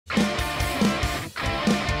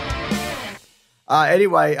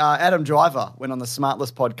Anyway, Adam Driver went on the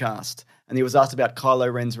Smartless podcast and he was asked about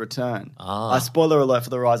Kylo Ren's return. Spoiler alert for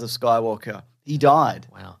The Rise of Skywalker. He died.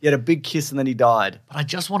 Wow. He had a big kiss and then he died. But I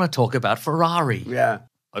just want to talk about Ferrari. Yeah.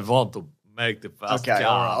 I want to make the fast car.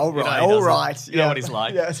 All right. You know what he's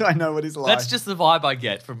like. Yeah, so I know what he's like. That's just the vibe I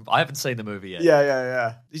get from. I haven't seen the movie yet.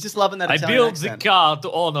 Yeah. He's just loving that I Italian built accent. the car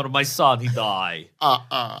to honor my son. He died.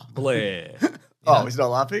 Blair. Oh, he's not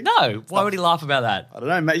laughing? No. Why would he laugh about that? I don't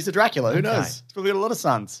know, mate. He's a Dracula. Who knows? He's probably got a lot of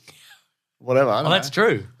sons. Whatever. I don't know. That's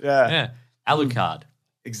true. Yeah. Alucard.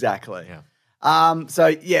 Exactly. Yeah.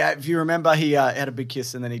 If you remember, he had a big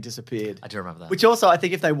kiss and then he disappeared. I do remember that. Which also, I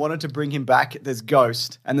think if they wanted to bring him back, there's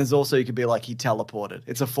Ghost, and there's also, you could be like, he teleported.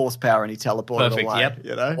 It's a force power and he teleported Perfect, away. yep.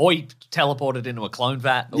 You know? Or he teleported into a clone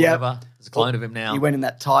vat or whatever. There's a clone of him now. He went in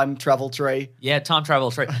that time travel tree. Yeah, time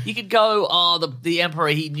travel tree. You could go, the Emperor,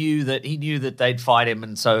 he knew that they'd fight him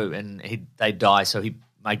they'd die, so he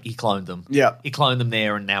cloned them. Yeah. He cloned them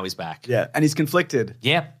there and now he's back. Yeah, and he's conflicted.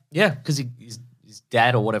 Yeah, because his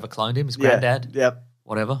dad or whatever cloned him, his granddad. Yep.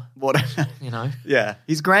 Whatever. You know. Yeah.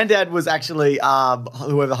 His granddad was actually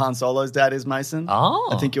whoever Han Solo's dad is, Mason.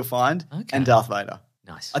 Oh. I think you'll find. Okay. And Darth Vader.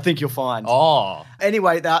 Nice. I think you'll find. Oh.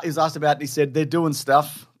 Anyway, he was asked about it and he said, they're doing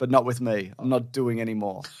stuff, but not with me. I'm not doing any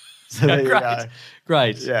more. So there you go.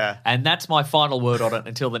 Great. Yeah. And that's my final word on it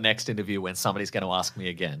until the next interview when somebody's going to ask me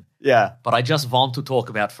again. Yeah. But I just want to talk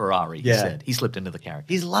about Ferrari, he said. He slipped into the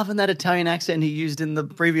character. He's loving that Italian accent he used in the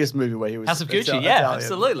previous movie where he was House of Gucci, Italian.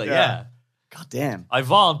 absolutely, yeah. God damn. I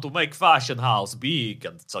want to make fashion house big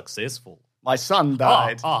and successful. My son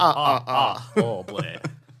died. Oh, Blair.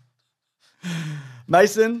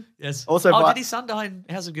 Mason? Yes. Also, did his son die in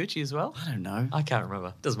House of Gucci as well? I don't know. I can't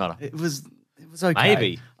remember. Doesn't matter. It was okay.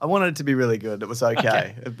 Maybe. I wanted it to be really good. It was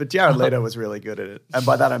okay. But Jared Leto was really good at it. And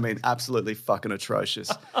by that I mean absolutely fucking atrocious.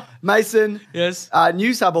 Mason. Yes.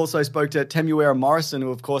 News Hub also spoke to Temuera Morrison,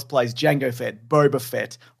 who of course plays Jango Fett, Boba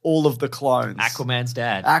Fett, all of the clones. Aquaman's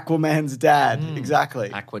dad. Aquaman's dad.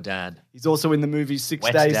 Exactly. Aqua dad. He's also in the movie 6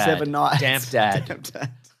 Wet Days, dad. 7 Nights. Damp dad. Damp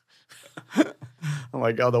dad. Oh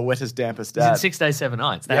my God, the wettest, dampest He's in dad. 6 Days, 7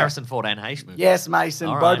 Nights. The Harrison Ford and Hayes movie. Yes, Mason.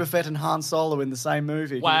 All right. Boba Fett and Han Solo in the same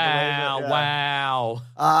movie. Can you believe it? Yeah. Wow.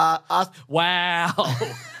 Wow.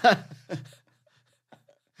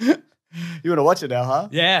 You want to watch it now, huh?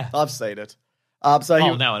 Yeah. I've seen it. No, I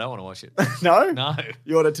don't want to watch it. No? No.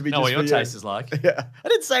 You want it to be just what for your you? taste is like. Yeah. I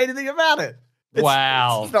didn't say anything about it.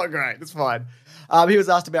 Wow. It's not great. It's fine. He was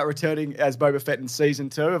asked about returning as Boba Fett in season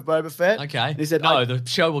 2 of Boba Fett. Okay. And he said, no, the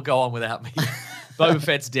show will go on without me. Boba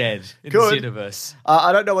Fett's dead in Good. this universe.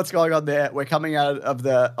 I don't know what's going on there. We're coming out of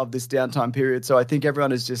this downtime period, so I think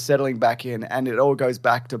everyone is just settling back in, and it all goes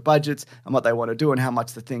back to budgets and what they want to do and how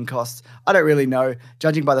much the thing costs. I don't really know.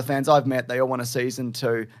 Judging by the fans I've met, they all want a season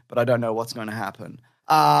 2, but I don't know what's going to happen.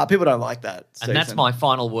 People don't like that season. And that's my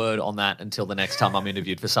final word on that until the next time I'm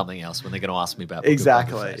interviewed for something else when they're going to ask me about Book of Boba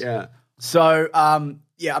exactly. Fett. Yeah. So I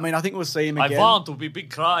mean, I think we'll see him again. I want to be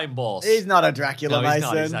big crime boss. He's not a Dracula, No, he's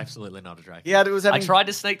Mason. not. He's absolutely not a Dracula. Yeah, it was having, I tried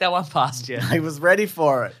to sneak that one past you. He was ready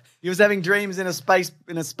for it. He was having dreams in a space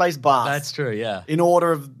bath. That's true, yeah. In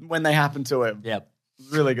order of when they happened to him. Yep.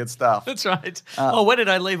 Really good stuff. That's right. Where did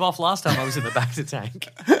I leave off last time I was in the back to tank?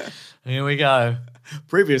 Here we go.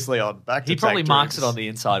 Previously on Back to He probably Tank marks Dreams. it on the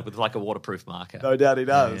inside with like a waterproof marker. No doubt he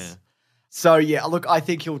does. Yeah. So, look, I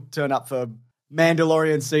think he'll turn up for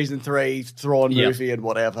Mandalorian Season 3, Thrawn movie and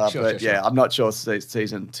whatever. Sure. I'm not sure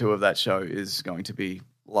Season 2 of that show is going to be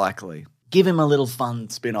likely. Give him a little fun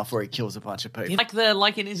spin-off where he kills a bunch of people.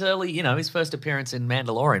 Like in his early, his first appearance in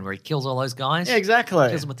Mandalorian where he kills all those guys. Yeah, exactly.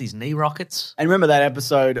 Kills them with these knee rockets. And remember that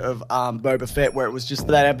episode of Boba Fett where it was just the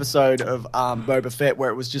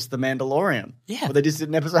Mandalorian? Yeah. Where they just did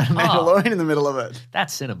an episode of Mandalorian in the middle of it.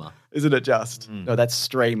 That's cinema. Isn't it just? No, that's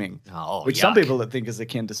streaming. Oh, Which some yuck. people think is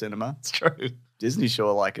akin to cinema. It's true. Disney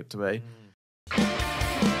sure like it to be.